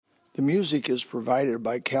The music is provided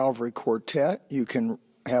by Calvary Quartet. You can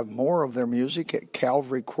have more of their music at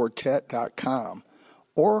calvaryquartet.com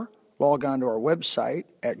or log on to our website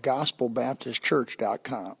at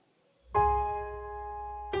gospelbaptistchurch.com.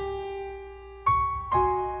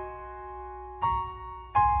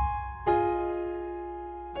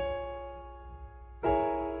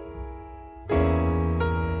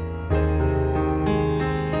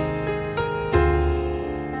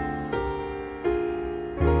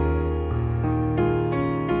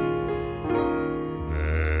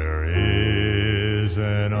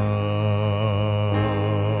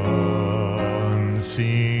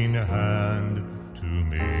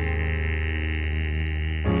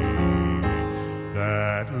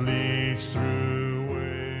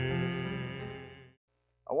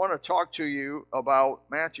 Talk to you about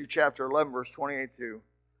Matthew chapter 11, verse 28 to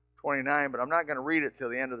 29, but I'm not going to read it till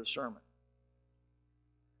the end of the sermon.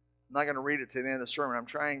 I'm not going to read it till the end of the sermon. I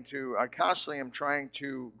constantly am trying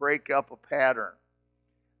to break up a pattern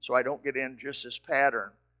so I don't get in just this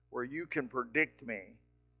pattern where you can predict me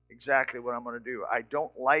exactly what I'm going to do. I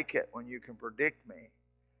don't like it when you can predict me.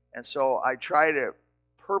 And so I try to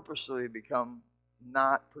purposely become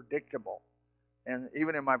not predictable. And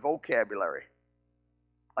even in my vocabulary,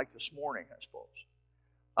 like this morning, I suppose.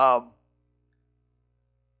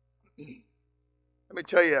 Let me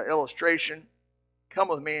tell you an illustration. Come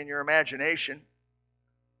with me in your imagination.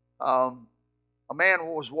 A man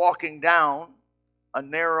was walking down a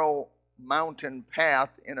narrow mountain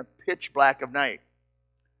path in a pitch black of night.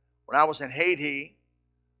 When I was in Haiti,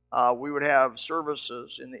 we would have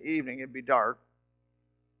services in the evening. It'd be dark.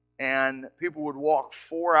 And people would walk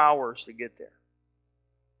 4 hours to get there.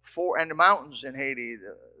 And the mountains in Haiti,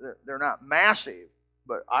 they're not massive,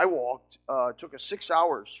 but I walked, took us 6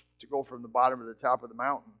 hours to go from the bottom to the top of the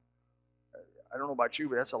mountain. I don't know about you,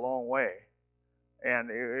 but that's a long way. And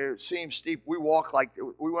it seemed steep. We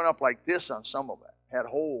went up like this on some of it. Had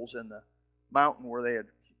holes in the mountain where they had,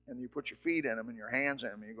 and you put your feet in them and your hands in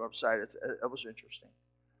them and you go upside. It was interesting.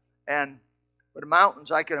 But the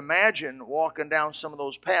mountains, I can imagine walking down some of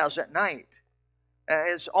those paths at night. And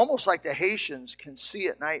it's almost like the Haitians can see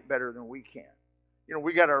at night better than we can. You know,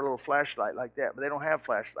 we got our little flashlight like that, but they don't have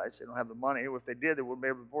flashlights. They don't have the money. If they did, they wouldn't be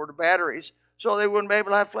able to afford the batteries, so they wouldn't be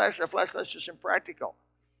able to have flashlights. Flashlight's just impractical.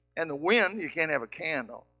 And the wind, you can't have a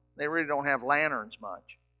candle. They really don't have lanterns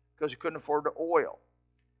much because you couldn't afford the oil.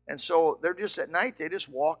 And so they're just at night, they just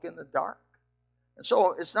walk in the dark. And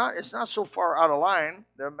so it's not so far out of line.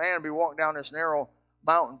 The man would be walking down this narrow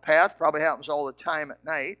mountain path, probably happens all the time at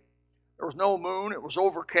night. There was no moon. It was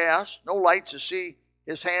overcast. No light to see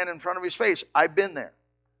his hand in front of his face. I've been there.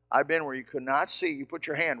 I've been where you could not see. You put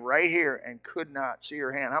your hand right here and could not see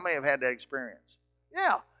your hand. How many have had that experience?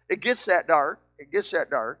 Yeah, it gets that dark. It gets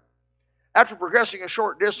that dark. After progressing a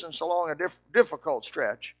short distance along a difficult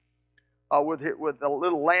stretch with a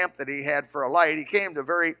little lamp that he had for a light, he came to a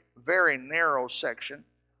very, very narrow section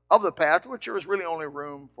of the path, which there was really only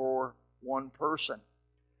room for one person.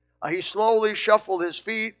 He slowly shuffled his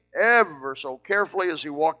feet ever so carefully as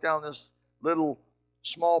he walked down this little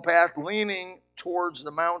small path, leaning towards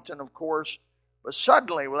the mountain, of course. But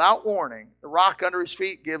suddenly, without warning, the rock under his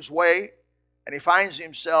feet gives way, and he finds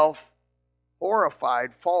himself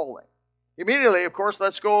horrified, falling. Immediately, of course,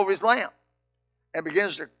 lets go of his lamp and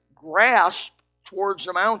begins to grasp towards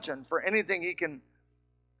the mountain for anything he can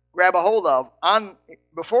grab a hold of.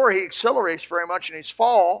 Before he accelerates very much in his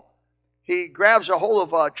fall, he grabs a hold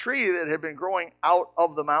of a tree that had been growing out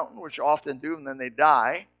of the mountain, which often do, and then they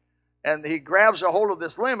die. And he grabs a hold of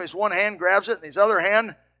this limb. His one hand grabs it, and his other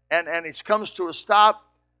hand, and he comes to a stop,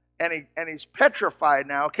 and he's petrified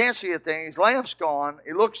now. Can't see a thing. His lamp's gone.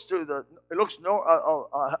 He looks above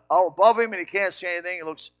him, and he can't see anything. He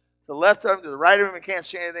looks to the left of him, to the right of him, he can't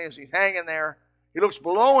see anything as he's hanging there. He looks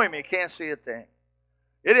below him, he can't see a thing.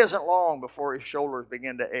 It isn't long before his shoulders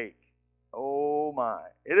begin to ache. Oh my.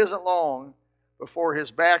 It isn't long before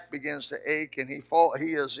his back begins to ache and he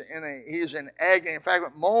is in agony. In fact,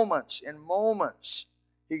 in moments,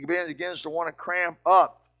 he begins to want to cramp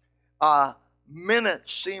up.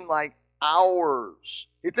 Minutes seem like hours.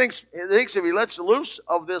 He thinks if he lets loose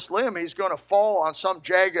of this limb, he's going to fall on some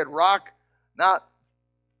jagged rock, not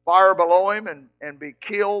far below him, and be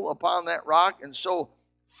killed upon that rock. And so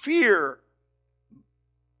fear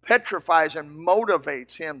petrifies and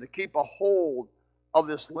motivates him to keep a hold of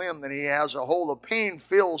this limb that he has a hold of. Pain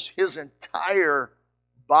fills his entire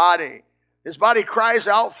body. His body cries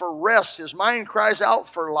out for rest. His mind cries out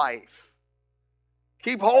for life.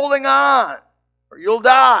 Keep holding on, or you'll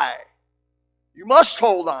die. You must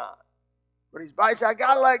hold on. But his body says, I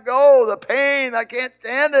got to let go. The pain, I can't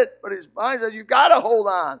stand it. But his mind says, you got to hold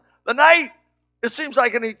on. The night, it seems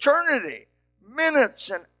like an eternity.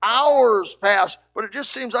 Minutes and hours pass, but it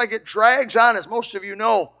just seems like it drags on. As most of you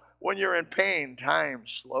know, when you're in pain, time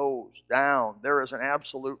slows down. There is an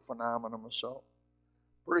absolute phenomenon of so.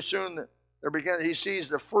 Pretty soon, he sees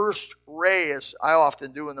the first ray, as I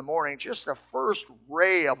often do in the morning, just the first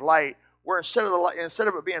ray of light, where instead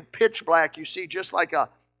of it being pitch black, you see just like a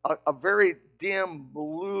very dim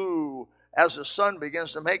blue as the sun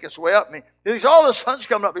begins to make its way up. And he's all the sun's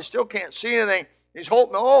coming up. He still can't see anything. He's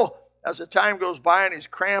hoping, as the time goes by and he's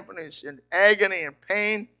cramping, he's in agony and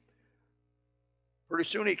pain. Pretty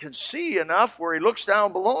soon he can see enough where he looks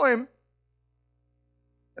down below him.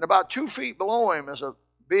 And about 2 feet below him is a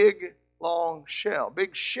big, long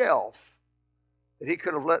big shelf that he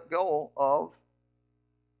could have let go of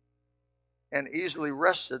and easily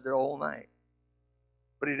rested there all night.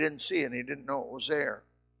 But he didn't see it and he didn't know it was there.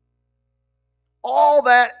 All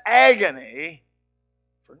that agony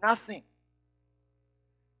for nothing.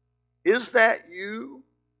 Is that you,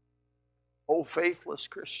 O faithless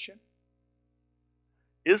Christian?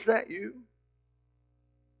 Is that you?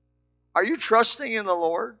 Are you trusting in the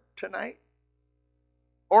Lord tonight?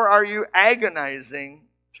 Or are you agonizing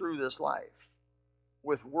through this life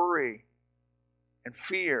with worry and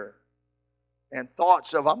fear and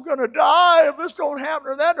thoughts of, I'm going to die if this don't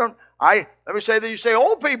happen or that don't? Let me say that you say,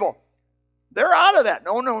 old people, they're out of that.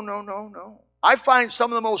 No. I find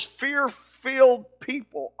some of the most fear-filled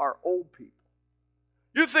people are old people.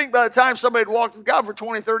 You think by the time somebody had walked with God for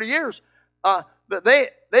 20, 30 years, that they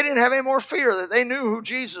didn't have any more fear, that they knew who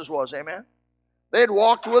Jesus was, amen? They had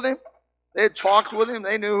walked with Him, they had talked with Him,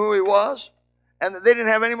 they knew who He was, and that they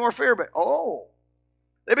didn't have any more fear. But,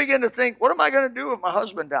 they begin to think, what am I going to do if my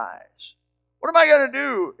husband dies? What am I going to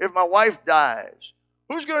do if my wife dies?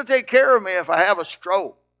 Who's going to take care of me if I have a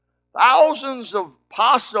stroke? Thousands of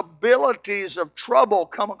possibilities of trouble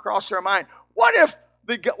come across their mind. What if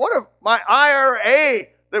my IRA,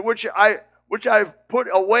 which I've put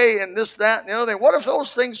away in this, that, and the other thing, what if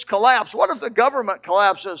those things collapse? What if the government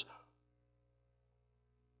collapses?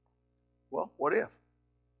 Well, what if?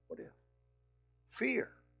 What if? Fear.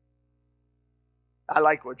 I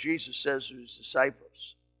like what Jesus says to His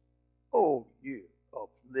disciples. Oh, you of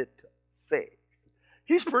little faith.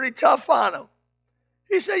 He's pretty tough on them.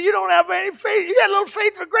 He said, you don't have any faith. You got a little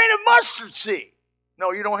faith of a grain of mustard seed.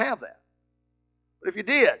 No, you don't have that. But if you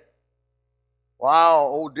did, wow,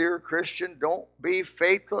 oh dear Christian, don't be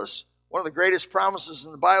faithless. One of the greatest promises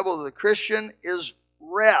in the Bible to the Christian is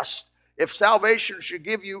rest. If salvation should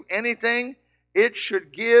give you anything, it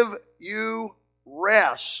should give you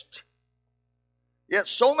rest. Yet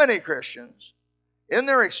so many Christians, in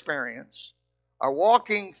their experience, are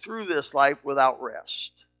walking through this life without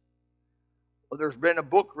rest. Well, there's been a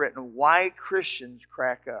book written, Why Christians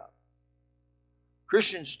Crack Up.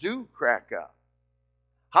 Christians do crack up.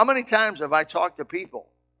 How many times have I talked to people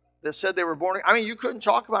that said they were born again? I mean, you couldn't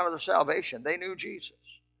talk about their salvation. They knew Jesus.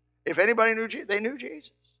 If anybody knew Jesus, they knew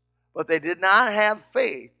Jesus. But they did not have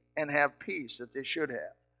faith and have peace that they should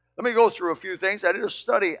have. Let me go through a few things. I did a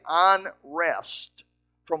study on rest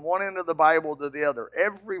from one end of the Bible to the other.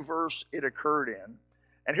 Every verse it occurred in.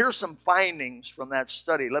 And here's some findings from that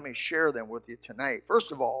study. Let me share them with you tonight.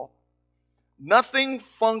 First of all, nothing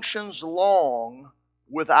functions long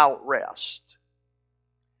without rest.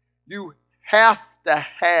 You have to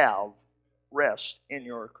have rest in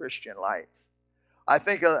your Christian life. I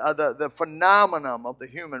think of the phenomenon of the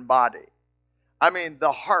human body. I mean,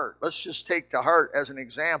 the heart. Let's just take the heart as an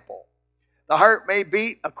example. The heart may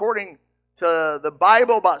beat, according to the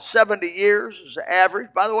Bible, about 70 years is the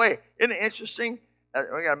average. By the way, isn't it interesting?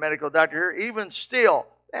 We got a medical doctor here. Even still,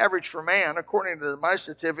 the average for man, according to my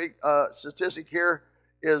statistic here,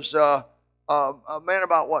 is a man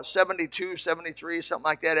about, 72, 73, something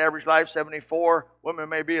like that. Average life, 74. Women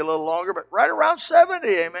may be a little longer, but right around 70,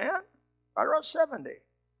 amen? Right around 70.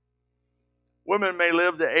 Women may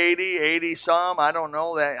live to 80 some. I don't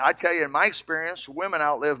know. That. I tell you, in my experience, women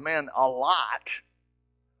outlive men a lot.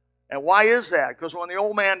 And why is that? Because when the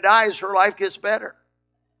old man dies, her life gets better.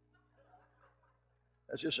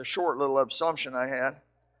 That's just a short little assumption I had.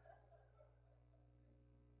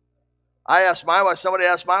 Somebody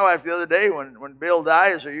asked my wife the other day when Bill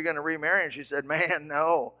dies, are you going to remarry? And she said, man,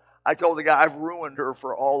 no. I told the guy, I've ruined her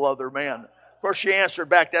for all other men. Of course, she answered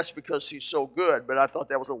back, that's because he's so good. But I thought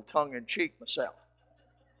that was a little tongue-in-cheek myself.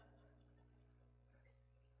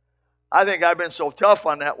 I think I've been so tough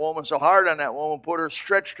on that woman, so hard on that woman,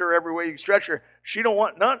 stretched her every way you can stretch her. She don't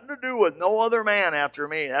want nothing to do with no other man after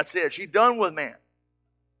me. That's it. She's done with man.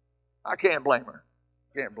 I can't blame her.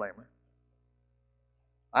 Can't blame her.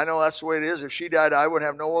 I know that's the way it is. If she died, I would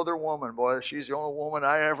have no other woman. Boy, she's the only woman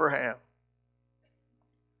I ever have.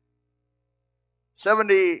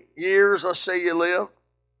 70 years, let's say you live.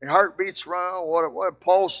 Your heart beats around. What a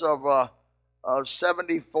pulse of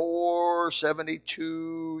 74,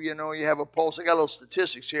 72. You know, you have a pulse. I got little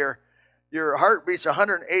statistics here. Your heart beats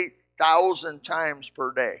 108,000 times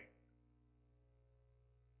per day.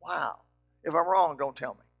 Wow. If I'm wrong, don't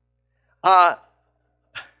tell me.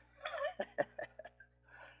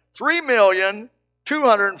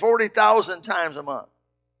 3,240,000 times a month.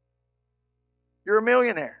 You're a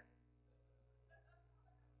millionaire.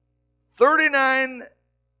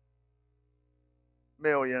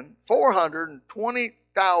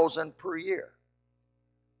 39,420,000 per year.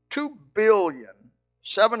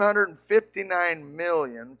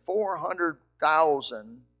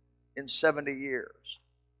 2,759,400,000 in 70 years.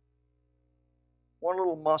 One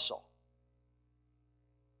little muscle.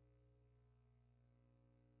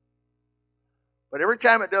 But every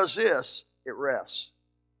time it does this, it rests.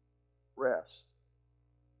 Rest.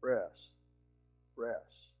 Rest. Rest.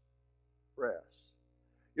 Rest.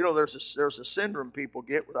 You know, there's a syndrome people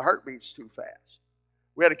get where the heart beats too fast.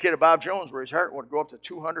 We had a kid at Bob Jones where his heart would go up to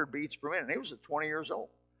 200 beats per minute. And he was 20 years old.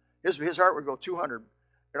 His heart would go 200.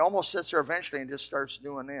 It almost sits there eventually and just starts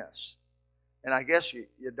doing this. And I guess you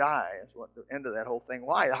die is what the end of that whole thing.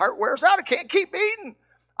 Why? The heart wears out. It can't keep beating.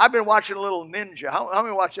 I've been watching a little Ninja. How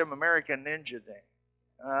many watch them American Ninja thing?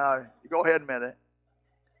 Go ahead a minute.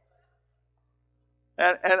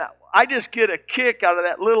 And I just get a kick out of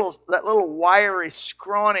that little wiry,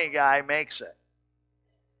 scrawny guy makes it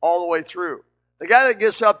all the way through. The guy that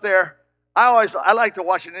gets up there, I like to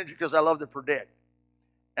watch a Ninja because I love to predict.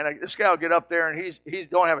 And this guy will get up there and he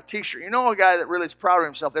don't have a T-shirt. You know a guy that really is proud of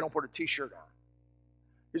himself, they don't put a T-shirt on.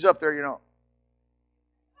 He's up there, you know.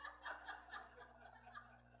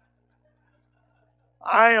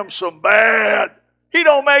 I am some bad. He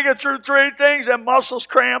don't make it through 3 things and muscles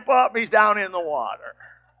cramp up. He's down in the water.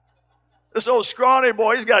 This old scrawny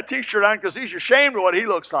boy, he's got a T-shirt on because he's ashamed of what he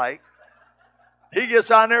looks like. He gets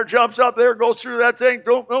on there, jumps up there, goes through that thing,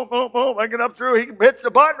 boom, boom, boom, boom, and get up through. He hits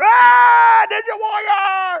the button. Ah, Ninja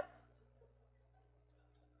Warrior!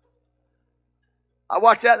 I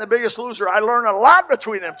watched that in The Biggest Loser. I learned a lot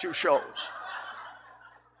between them 2 shows.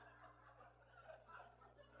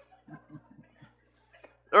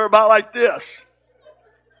 They're about like this.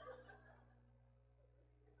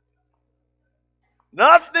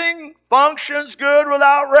 Nothing functions good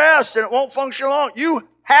without rest, and it won't function long. You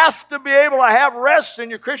have to be able to have rest in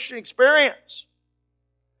your Christian experience.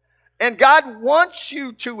 And God wants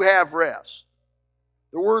you to have rest.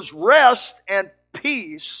 The words rest and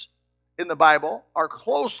peace in the Bible are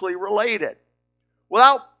closely related.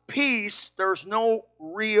 Without peace, there's no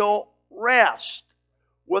real rest.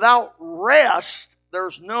 Without rest,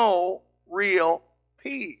 there's no real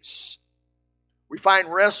peace. We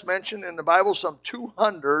find rest mentioned in the Bible some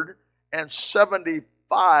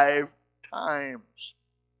 275 times.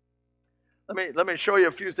 Let me show you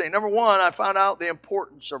a few things. Number one, I found out the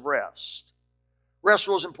importance of rest. Rest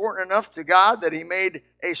was important enough to God that He made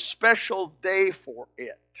a special day for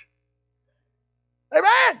it.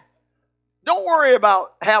 Amen. Don't worry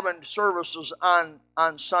about having services on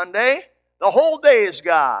Sunday. The whole day is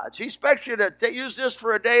God's. He expects you to use this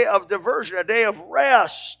for a day of diversion, a day of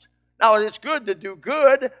rest. Now, it's good to do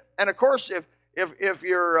good. And, of course, if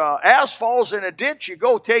your ass falls in a ditch, you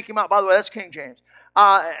go take him out. By the way, that's King James.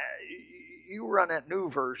 You were on that new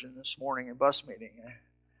version this morning in bus meeting.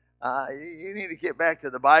 You need to get back to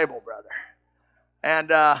the Bible, brother. And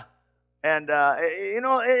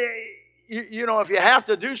you know, if you have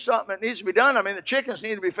to do something that needs to be done, I mean, the chickens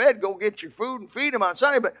need to be fed. Go get your food and feed them on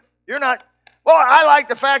Sunday. But you're not. Boy, I like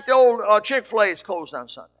the fact the old Chick-fil-A is closed on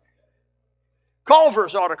Sunday.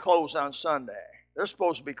 Culver's ought to close on Sunday. They're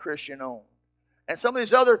supposed to be Christian-owned. And some of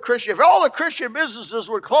these other Christian, if all the Christian businesses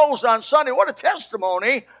would close on Sunday, what a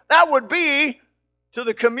testimony that would be to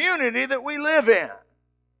the community that we live in.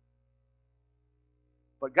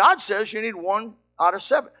 But God says you need 1 out of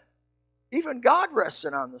 7. Even God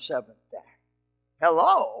rested on the 7th day.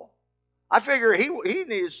 Hello? I figure he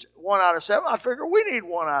needs 1 out of 7. I figure we need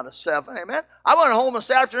 1 out of 7. Amen? I went home this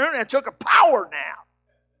afternoon and took a power nap.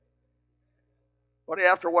 But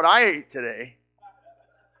after what I ate today,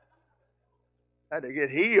 I had to get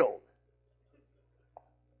healed.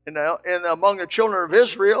 Among the children of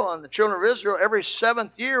Israel, every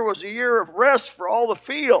 7th year was a year of rest for all the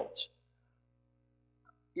fields.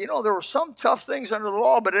 You know, there were some tough things under the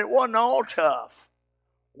law, but it wasn't all tough.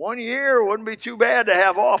 1 year wouldn't be too bad to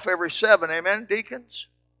have off every 7. Amen, deacons?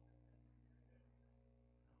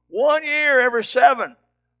 1 year every 7.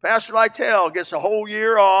 Pastor Lytle gets a whole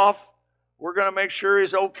year off. We're going to make sure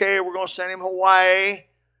he's okay. We're going to send him Hawaii,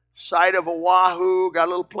 side of Oahu. Got a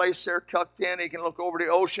little place there tucked in. He can look over the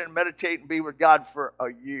ocean, meditate, and be with God for a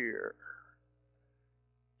year.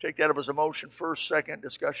 Take that up as a motion, first, second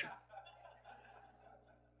discussion.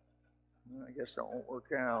 I guess that won't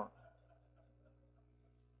work out.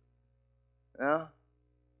 Yeah?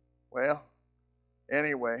 Well,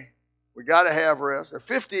 anyway, we got to have rest. The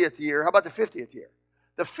 50th year, how about the 50th year?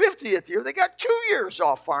 The 50th year, they got 2 years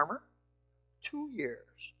off, farmer. 2 years.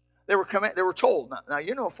 They were told. Now,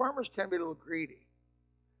 you know, farmers tend to be a little greedy.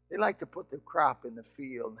 They like to put the crop in the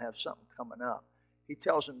field and have something coming up. He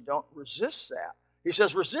tells them, don't resist that. He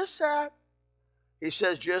says, resist that. He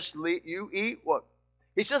says, just you eat what.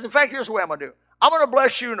 He says, in fact, here's what I'm going to do. I'm going to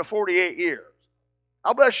bless you in the 48 years.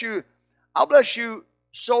 I'll bless you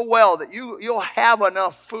so well that you'll have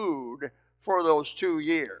enough food for those 2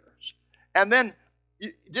 years. And then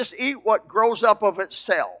you just eat what grows up of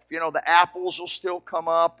itself. You know, the apples will still come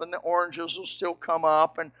up and the oranges will still come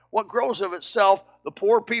up. And what grows of itself, the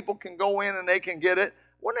poor people can go in and they can get it.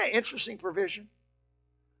 Wasn't that interesting provision?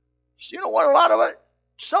 So you know what, a lot of it,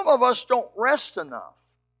 some of us don't rest enough.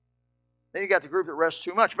 Then you got the group that rests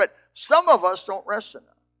too much. But some of us don't rest enough.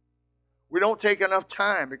 We don't take enough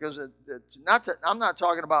time because I'm not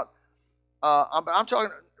talking about, I'm talking,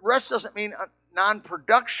 rest doesn't mean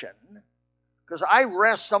non-production. Because I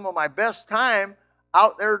rest some of my best time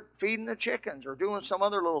out there feeding the chickens or doing some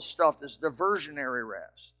other little stuff that's diversionary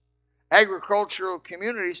rest. Agricultural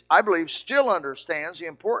communities, I believe, still understands the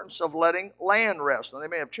importance of letting land rest. Now, they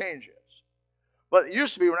may have changed this. But it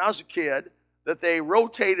used to be when I was a kid that they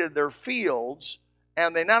rotated their fields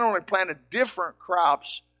and they not only planted different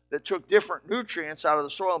crops that took different nutrients out of the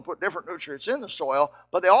soil and put different nutrients in the soil,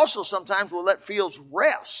 but they also sometimes would let fields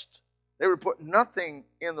rest. They would put nothing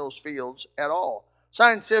in those fields at all.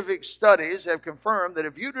 Scientific studies have confirmed that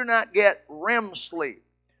if you do not get REM sleep,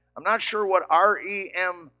 I'm not sure what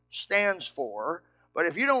REM stands for, but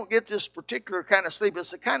if you don't get this particular kind of sleep,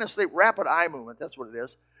 it's the kind of sleep, rapid eye movement, that's what it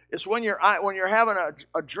is. It's when you're having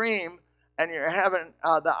a dream and you're having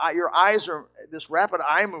your eyes are this rapid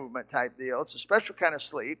eye movement type deal. It's a special kind of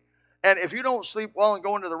sleep. And if you don't sleep well and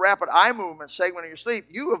go into the rapid eye movement segment of your sleep,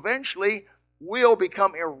 you eventually will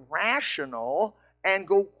become irrational and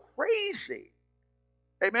go crazy.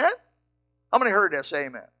 Amen? How many heard that? Say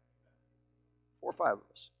amen. 4 or 5 of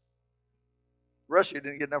us. The rest of you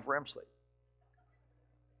didn't get enough REM sleep.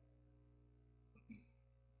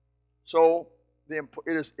 So,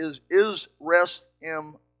 is rest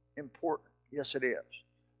important? Yes, it is.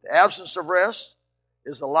 The absence of rest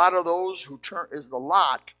is the lot of those who turn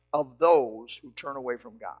away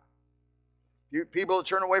from God. People that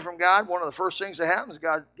turn away from God, one of the first things that happens is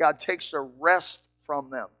God takes the rest from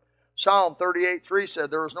them. Psalm 38:3 said,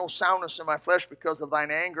 there is no soundness in my flesh because of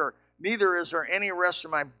thine anger, neither is there any rest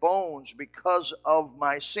in my bones because of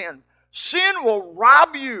my sin. Sin will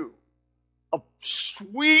rob you of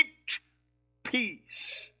sweet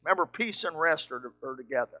peace. Remember, peace and rest are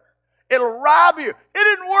together. It'll rob you. It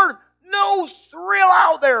isn't worth, no thrill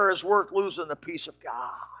out there is worth losing the peace of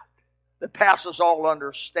God that passes all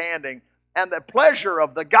understanding and the pleasure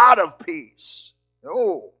of the God of peace.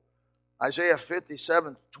 Oh, Isaiah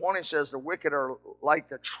 57:20 says, the wicked are like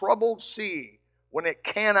the troubled sea when it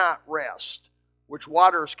cannot rest, which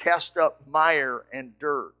waters cast up mire and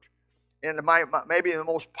dirt. And maybe the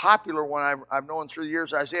most popular one I've known through the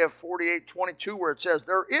years, Isaiah 48:22, where it says,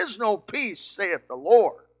 there is no peace, saith the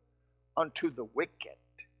Lord, unto the wicked.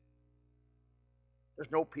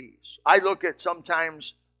 There's no peace. I look at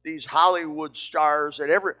sometimes these Hollywood stars that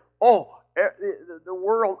the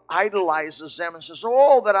world idolizes them and says,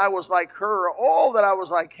 oh, that I was like her, oh, that I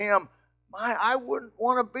was like him. I wouldn't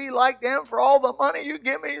want to be like them for all the money you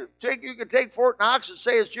give me. You could take Fort Knox and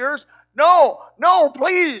say it's yours. No,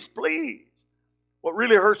 please. What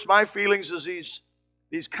really hurts my feelings is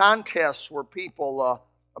these contests where people,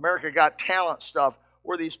 America Got Talent stuff,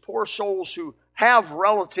 where these poor souls who have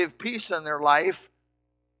relative peace in their life,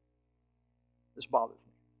 this bothers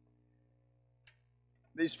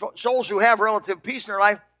me. These souls who have relative peace in their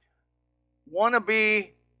life want to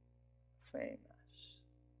be famous.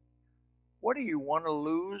 What do you want to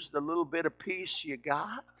lose? The little bit of peace you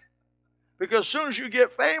got? Because as soon as you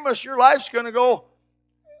get famous, your life's going to go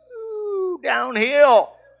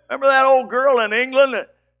downhill. Remember that old girl in England?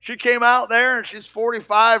 She came out there and she's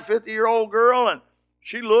 45, 50-year-old girl, and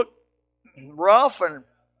she looked rough, and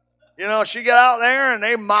she got out there and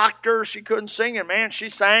they mocked her. She couldn't sing, and man, she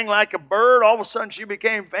sang like a bird. All of a sudden she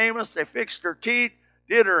became famous. They fixed her teeth,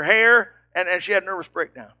 did her hair, and she had a nervous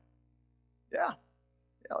breakdown. Yeah,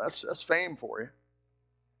 that's fame for you.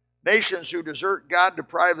 Nations who desert God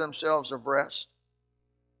deprive themselves of rest.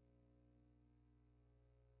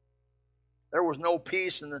 There was no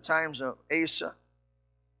peace in the times of Asa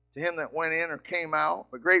to him that went in or came out.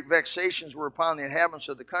 But great vexations were upon the inhabitants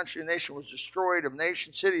of the country. The nation was destroyed of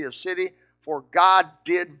nation, city of city, for God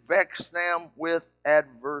did vex them with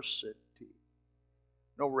adversity.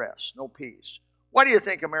 No rest, no peace. Why do you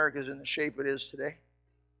think America is in the shape it is today?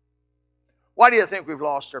 Why do you think we've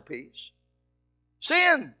lost our peace?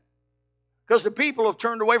 Sin. Because the people have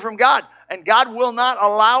turned away from God. And God will not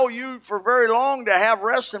allow you for very long to have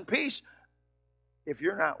rest and peace if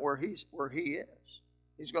you're not where He is.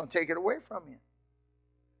 He's going to take it away from you.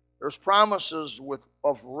 There's promises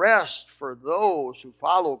of rest for those who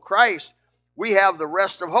follow Christ. We have the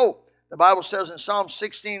rest of hope. The Bible says in Psalm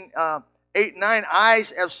 16, 8 and 9,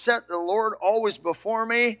 eyes have set the Lord always before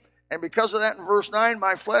me, and because of that in verse 9,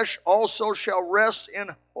 my flesh also shall rest in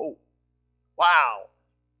hope. Wow.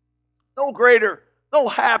 No greater, no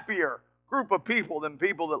happier group of people than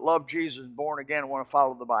people that love Jesus and born again and want to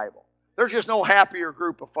follow the Bible. There's just no happier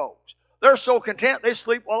group of folks. They're so content they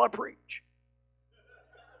sleep while I preach.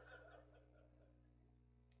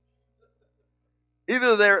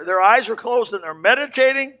 Either their eyes are closed and they're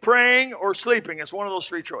meditating, praying, or sleeping. It's one of those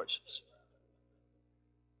three choices.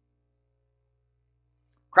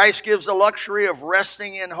 Christ gives the luxury of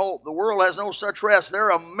resting in hope. The world has no such rest.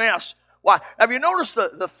 They're a mess. Why? Have you noticed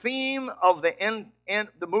the theme of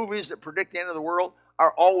the movies that predict the end of the world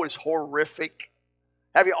are always horrific?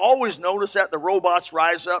 Have you always noticed that the robots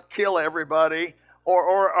rise up, kill everybody,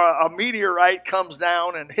 or a meteorite comes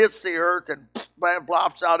down and hits the earth and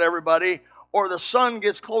blops out everybody, or the sun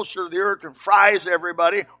gets closer to the earth and fries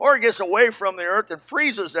everybody, or it gets away from the earth and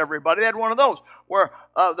freezes everybody? They had one of those where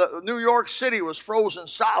the New York City was frozen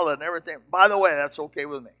solid and everything. By the way, that's okay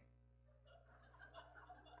with me.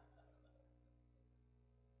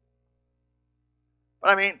 But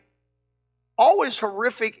I mean, always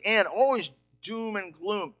horrific end, always doom and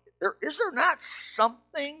gloom. Is there not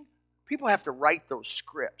something? People have to write those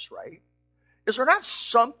scripts, right? Is there not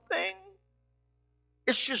something?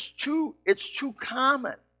 It's too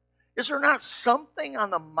common. Is there not something on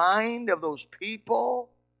the mind of those people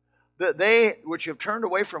that which have turned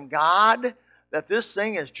away from God, that this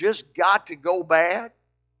thing has just got to go bad?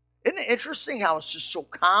 Isn't it interesting how it's just so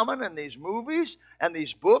common in these movies and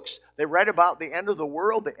these books? They write about the end of the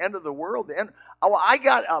world, the end of the world, the end. Oh, I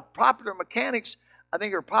got Popular Mechanics, I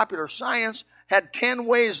think, or Popular Science, had 10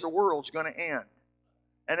 ways the world's going to end.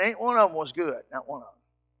 And ain't one of them was good, not one of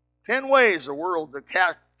them. 10 ways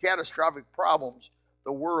the catastrophic problems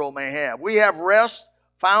the world may have. We have rest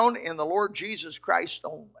found in the Lord Jesus Christ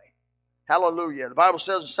only. Hallelujah. The Bible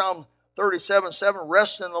says in Psalm 37:7,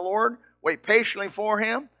 rest in the Lord, wait patiently for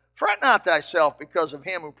Him. Fret not thyself because of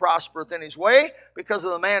him who prospereth in his way, because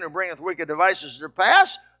of the man who bringeth wicked devices to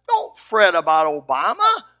pass. Don't fret about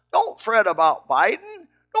Obama. Don't fret about Biden.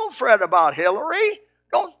 Don't fret about Hillary.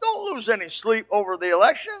 Don't lose any sleep over the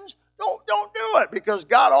elections. Don't do it, because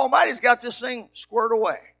God Almighty's got this thing squared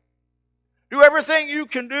away. Do everything you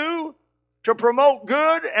can do to promote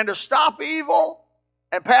good and to stop evil,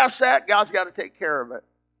 and past that, God's got to take care of it.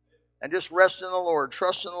 And just rest in the Lord.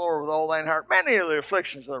 Trust in the Lord with all thine heart. Many are the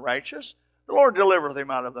afflictions of the righteous. The Lord delivereth him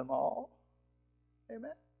out of them all. Amen.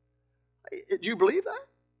 Do you believe that?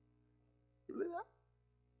 You believe that?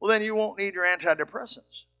 Well, then you won't need your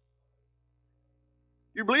antidepressants.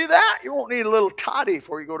 You believe that? You won't need a little toddy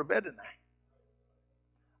before you go to bed tonight.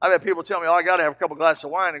 I've had people tell me, I got to have a couple glasses of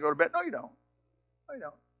wine to go to bed. No, you don't. No, you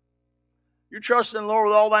don't. You trust in the Lord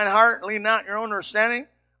with all thine heart and lean not on your own understanding.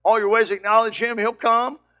 All your ways acknowledge Him. He'll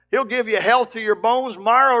come. He'll give you health to your bones,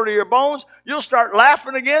 marrow to your bones. You'll start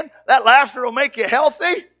laughing again. That laughter will make you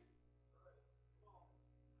healthy.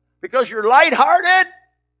 Because you're lighthearted.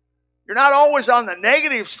 You're not always on the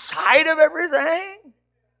negative side of everything.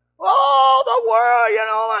 Oh, the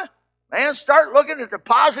world, Man, start looking at the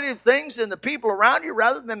positive things in the people around you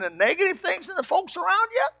rather than the negative things in the folks around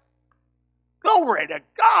you. Glory to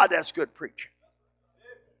God, that's good preaching.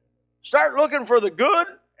 Start looking for the good.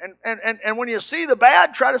 And when you see the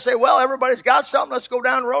bad, try to say, well, everybody's got something. Let's go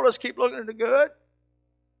down the road. Let's keep looking at the good.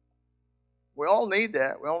 We all need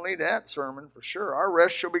that. We all need that sermon for sure. Our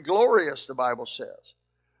rest shall be glorious, the Bible says.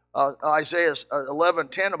 Isaiah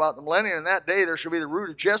 11:10 about the millennium. In that day there shall be the root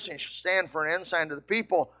of Jesse and shall stand for an ensign to the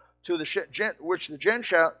people, to which the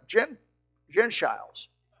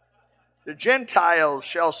Gentiles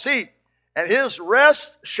shall seek. And his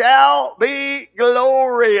rest shall be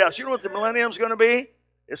glorious. You know what the millennium's going to be?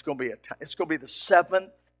 It's going to be the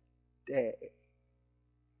seventh day.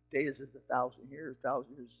 Day is as 1,000 years.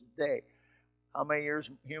 1,000 years is a day. How many years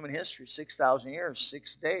in human history? 6,000 years,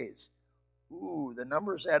 6 days. Ooh, the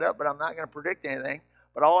numbers add up, but I'm not going to predict anything.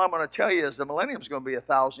 But all I'm going to tell you is the millennium is going to be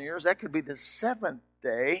 1,000 years. That could be the 7th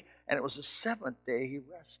day, and it was the 7th day he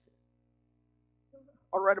rested.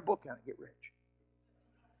 I'll write a book on it, get rich.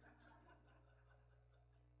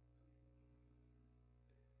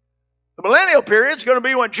 The millennial period is going to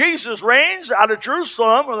be when Jesus reigns out of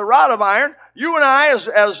Jerusalem with a rod of iron. You and I,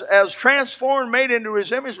 as transformed, made into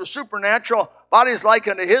His image with supernatural bodies like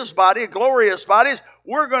unto His body, glorious bodies,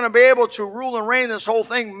 we're going to be able to rule and reign this whole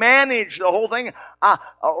thing, manage the whole thing.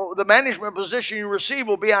 The management position you receive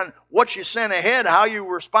will be on what you sent ahead, how you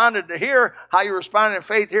responded to here, how you responded in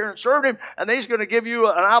faith here and served Him. And then He's going to give you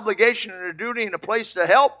an obligation and a duty and a place to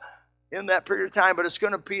help in that period of time. But it's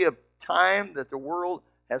going to be a time that the world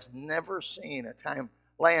has never seen. A time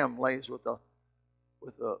lamb lays with the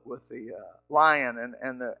lion,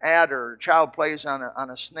 and the adder, child plays on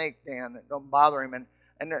a snake den that don't bother him,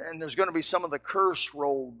 and there's going to be some of the curse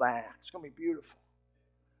rolled back. It's going to be beautiful.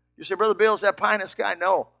 You say, Brother Bill, is that pie in the sky?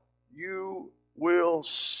 No. You will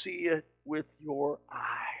see it with your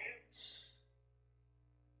eyes.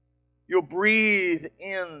 You'll breathe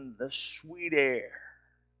in the sweet air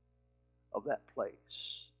of that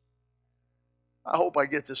place. I hope I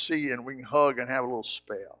get to see you and we can hug and have a little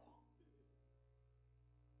spell.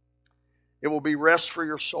 It will be rest for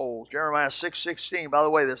your souls. Jeremiah 6:16. By the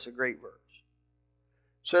way, this is a great verse.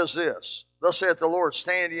 It says this, Thus saith the Lord,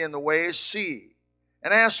 stand ye in the ways, see,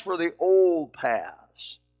 and ask for the old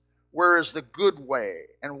paths, where is the good way,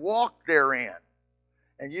 and walk therein,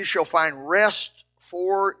 and ye shall find rest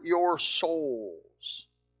for your souls.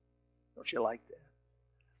 Don't you like that?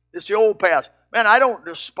 It's the old paths. Man, I don't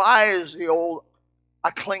despise the old. I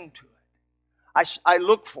cling to it. I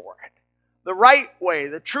look for it. The right way,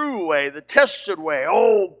 the true way, the tested way.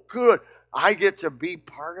 Oh, good. I get to be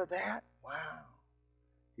part of that? Wow.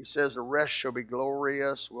 He says the rest shall be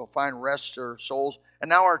glorious. We'll find rest to our souls. And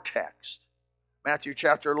now our text. Matthew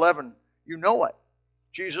chapter 11. You know it.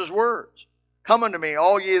 Jesus' words. Come unto me,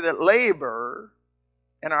 all ye that labor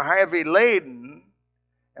and are heavy laden.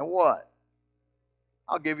 And what?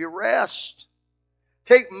 I'll give you rest.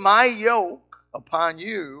 Take my yoke upon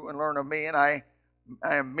you and learn of me, and I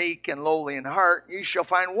am meek and lowly in heart. Ye shall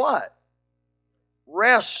find what?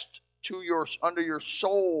 Rest unto your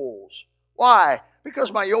souls. Why?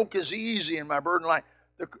 Because my yoke is easy and my burden light.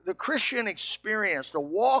 The Christian experience, the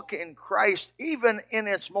walk in Christ, even in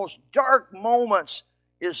its most dark moments,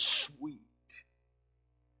 is sweet.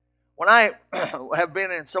 When I have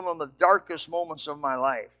been in some of the darkest moments of my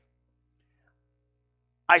life,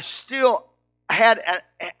 I still had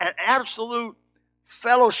an absolute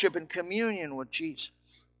fellowship and communion with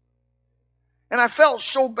Jesus. And I felt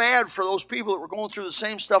so bad for those people that were going through the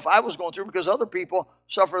same stuff I was going through, because other people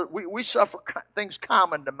suffer. We suffer things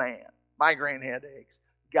common to man. Migraine headaches,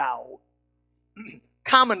 gout.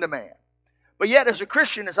 Common to man. But yet as a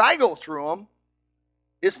Christian, as I go through them,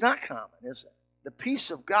 it's not common, is it? The peace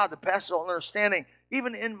of God that passes all understanding,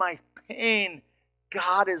 even in my pain,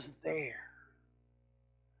 God is there.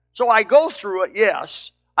 So I go through it,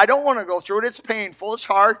 yes. I don't want to go through it. It's painful. It's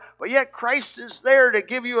hard. But yet Christ is there to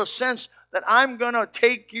give you a sense that I'm going to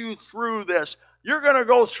take you through this. You're going to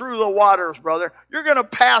go through the waters, brother. You're going to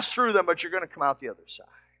pass through them, but you're going to come out the other side.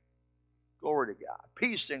 Glory to God.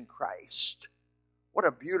 Peace in Christ. What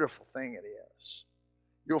a beautiful thing it is.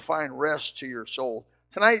 You'll find rest to your soul.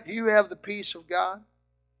 Tonight, do you have the peace of God?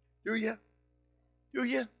 Do you? Do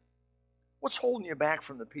you? What's holding you back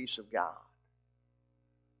from the peace of God?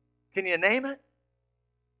 Can you name it?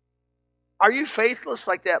 Are you faithless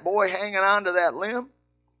like that boy hanging on to that limb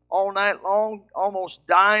all night long, almost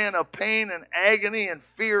dying of pain and agony and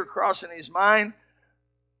fear crossing his mind?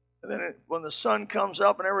 And then when the sun comes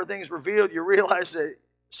up and everything's revealed, you realize that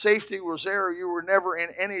safety was there. You were never in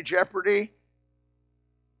any jeopardy.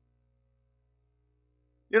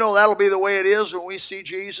 You know, that'll be the way it is when we see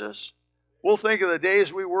Jesus. We'll think of the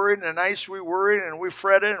days we worried and the nights we worried and we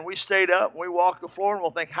fretted and we stayed up and we walked the floor, and we'll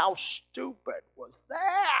think, how stupid was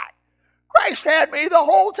that? Christ had me the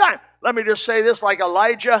whole time. Let me just say this, like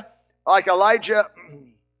Elijah, I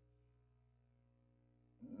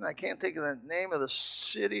can't think of the name of the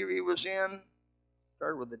city he was in.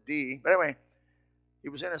 Started with a D. But anyway, he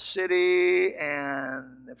was in a city,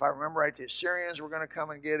 and if I remember right, the Assyrians were going to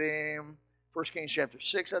come and get him. 1 Kings chapter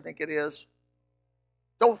 6, I think it is.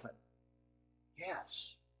 Dothan.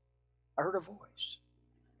 Yes. I heard a voice.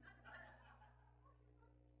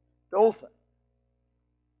 Dothan.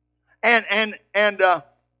 And an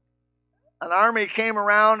army came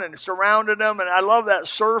around and surrounded them, and I love that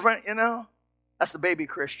servant, you know. That's the baby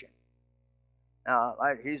Christian.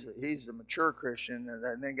 Like he's a mature Christian,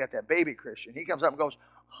 and then got that baby Christian. He comes up and goes,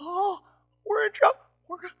 "Oh, we're in trouble.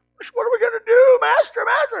 What are we going to do, Master?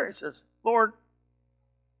 He says, "Lord,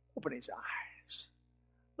 open his eyes.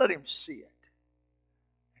 Let him see it."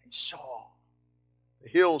 And he saw the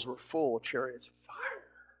hills were full of chariots of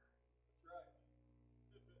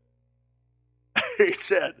fire. He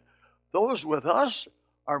said, "Those with us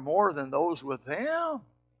are more than those with them."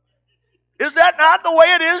 Is that not the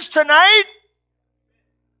way it is tonight?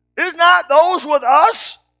 Is not those with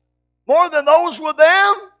us more than those with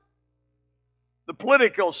them? The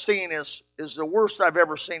political scene is the worst I've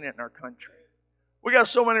ever seen it in our country. We got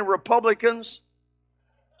so many Republicans.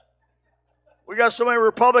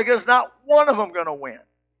 Not one of them going to win.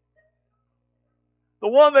 The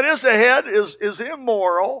one that is ahead is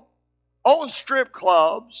immoral, owns strip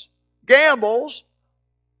clubs, gambles.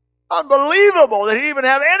 Unbelievable that he'd even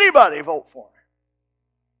have anybody vote for him.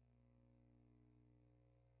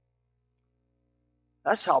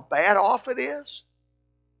 That's how bad off it is?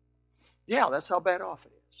 Yeah, that's how bad off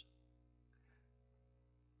it is.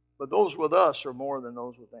 But those with us are more than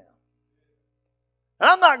those with them. And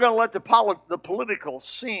I'm not going to let the political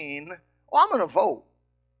scene, I'm going to vote.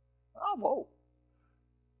 I'll vote.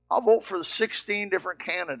 I'll vote for the 16 different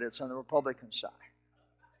candidates on the Republican side.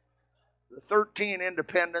 The 13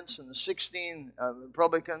 independents and the 16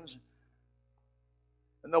 Republicans.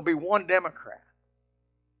 And there'll be one Democrat.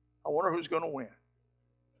 I wonder who's going to win.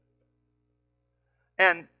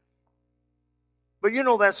 But you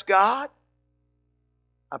know that's God.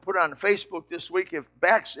 I put on Facebook this week,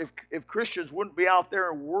 if Christians wouldn't be out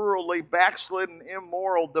there worldly, backslidden,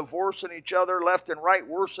 immoral, divorcing each other left and right,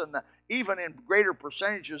 worse than even in greater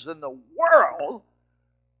percentages than the world,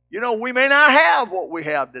 we may not have what we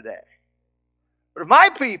have today. But if my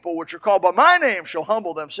people, which are called by my name, shall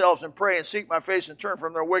humble themselves and pray and seek my face and turn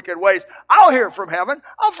from their wicked ways, I'll hear from heaven,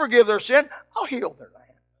 I'll forgive their sin, I'll heal their land.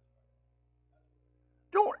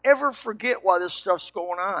 Don't ever forget why this stuff's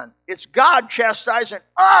going on. It's God chastising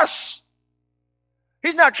us.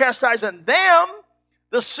 He's not chastising them.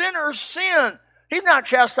 The sinners sin. He's not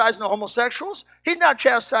chastising the homosexuals. He's not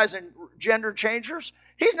chastising gender changers.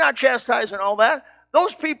 He's not chastising all that.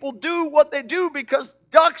 Those people do what they do because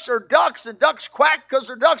ducks are ducks and ducks quack because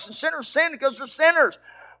they're ducks and sinners sin because they're sinners.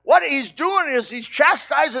 What he's doing is he's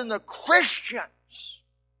chastising the Christians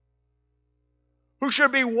who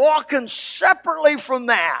should be walking separately from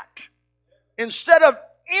that instead of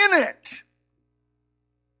in it.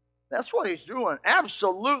 That's what he's doing.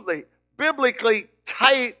 Absolutely, biblically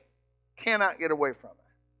tight, cannot get away from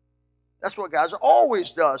it. That's what God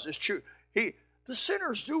always does. Is true. The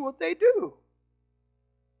sinners do what they do.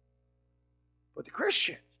 But the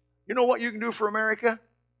Christians, you know what you can do for America?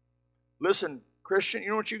 Listen, Christian, you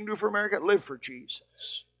know what you can do for America? Live for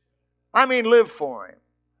Jesus. I mean, live for Him.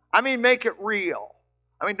 I mean, make it real.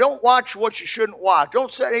 I mean, don't watch what you shouldn't watch.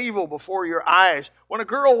 Don't set evil before your eyes. When a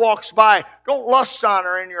girl walks by, don't lust on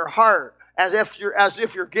her in your heart as if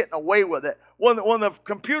you're getting away with it. When the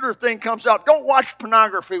computer thing comes up, don't watch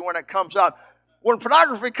pornography when it comes up. When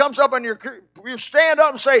pornography comes up and you stand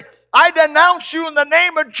up and say, "I denounce you in the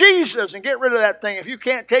name of Jesus," and get rid of that thing. If you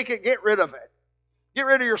can't take it, get rid of it. Get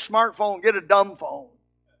rid of your smartphone. Get a dumb phone.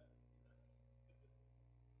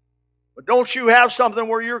 But don't you have something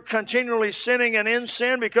where you're continually sinning and in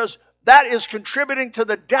sin, because that is contributing to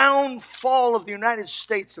the downfall of the United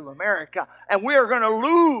States of America. And we are going to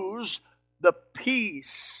lose the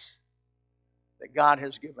peace that God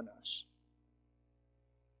has given us.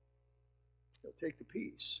 He'll take the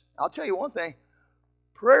peace. I'll tell you one thing.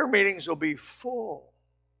 Prayer meetings will be full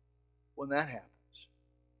when that happens.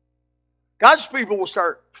 God's people will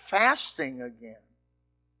start fasting again.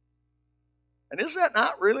 And is that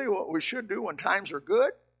not really what we should do when times are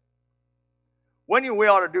good? When we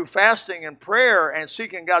ought to do fasting and prayer and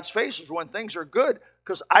seeking God's face is when things are good,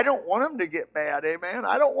 because I don't want them to get bad, amen?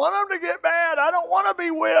 I don't want them to get bad. I don't want to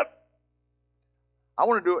be whipped. I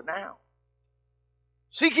want to do it now.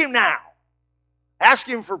 Seek Him now. Ask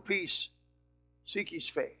Him for peace. Seek His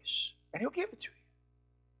face, and He'll give it to you.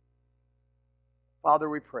 Father,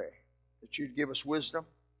 we pray that You'd give us wisdom,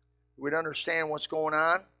 that we'd understand what's going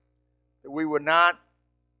on, that we would not,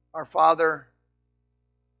 our Father,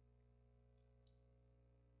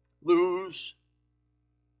 lose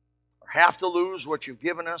or have to lose what You've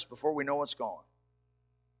given us before we know what's gone.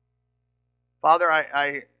 Father,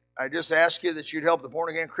 I just ask You that You'd help the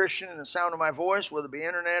born-again Christian in the sound of my voice, whether it be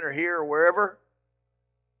internet or here or wherever,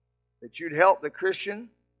 that You'd help the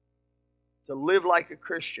Christian to live like a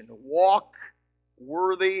Christian, to walk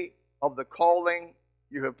worthy of the calling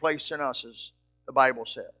You have placed in us, as the Bible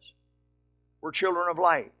says. We're children of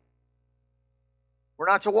light. We're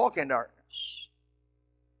not to walk in darkness.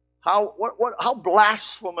 How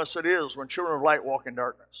blasphemous it is when children of light walk in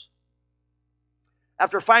darkness.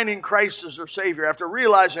 After finding Christ as their Savior, after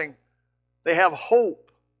realizing they have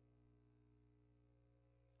hope,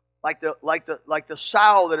 like the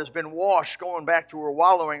sow that has been washed going back to her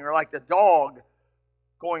wallowing, or like the dog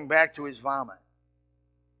going back to his vomit.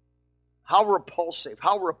 How repulsive,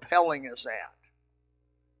 how repelling is that?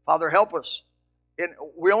 Father, help us.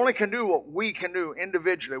 We only can do what we can do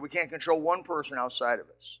individually. We can't control one person outside of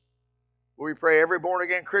us. We pray every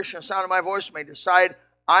born-again Christian, sound of my voice, may decide,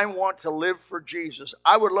 I want to live for Jesus.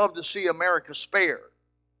 I would love to see America spared.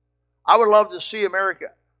 I would love to see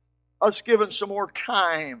America, us given some more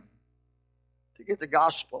time to get the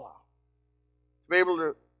gospel out, to be able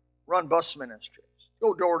to run bus ministries,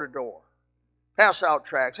 go door to door, pass out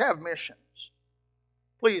tracts, have missions.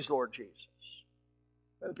 Please, Lord Jesus,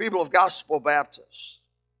 may the people of Gospel Baptist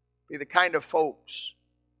be the kind of folks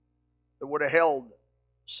that would have held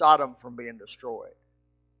Sodom from being destroyed.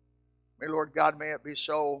 May, Lord God, may it be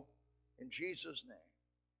so in Jesus' name.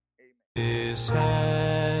 Amen. His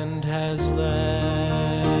hand has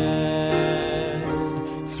led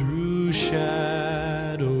through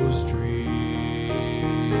shadows drear,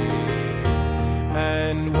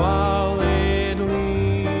 and while it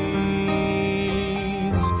leads,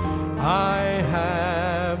 I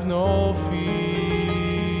have no fear.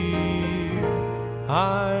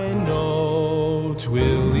 I know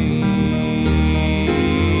 'twill lead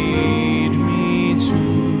me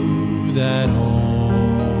to that home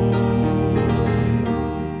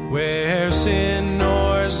where sin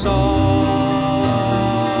nor sorrow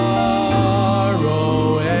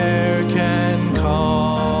e'er can come.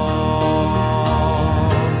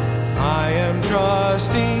 I am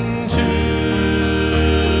trusting to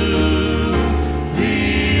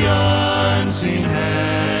the unseen hand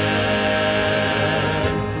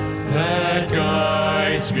that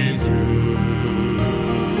guides me through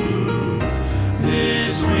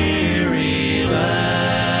this weary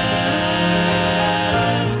land,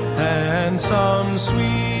 and some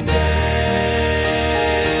sweet day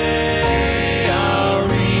I'll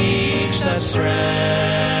reach that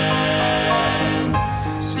strand,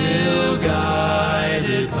 still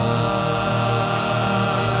guided by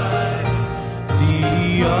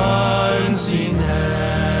the unseen hand.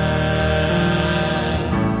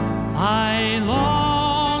 I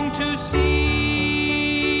long to see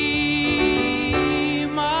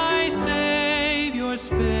my Savior's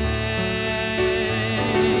face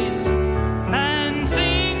and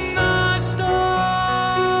sing the story,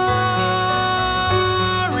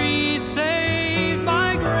 saved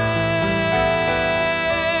by grace,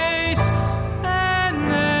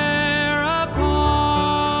 and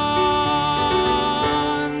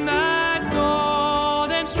thereupon that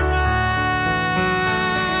golden strand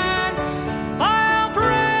I'll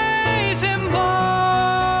praise Him for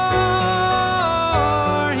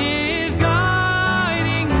His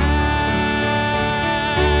guiding hand.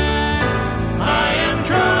 I am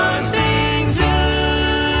trusting to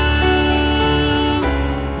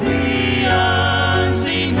the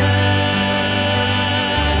unseen hand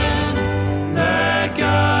that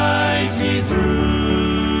guides me through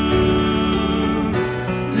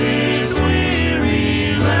this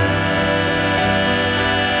weary land,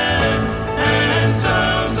 and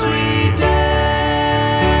some sweet day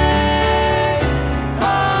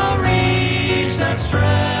I'll reach that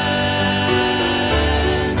strand,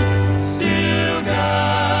 still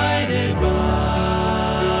guided by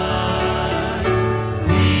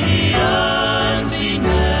the unseen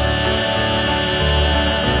hand,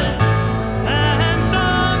 and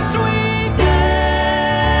some sweet day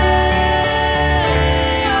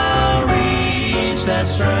I'll reach that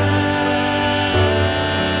strand.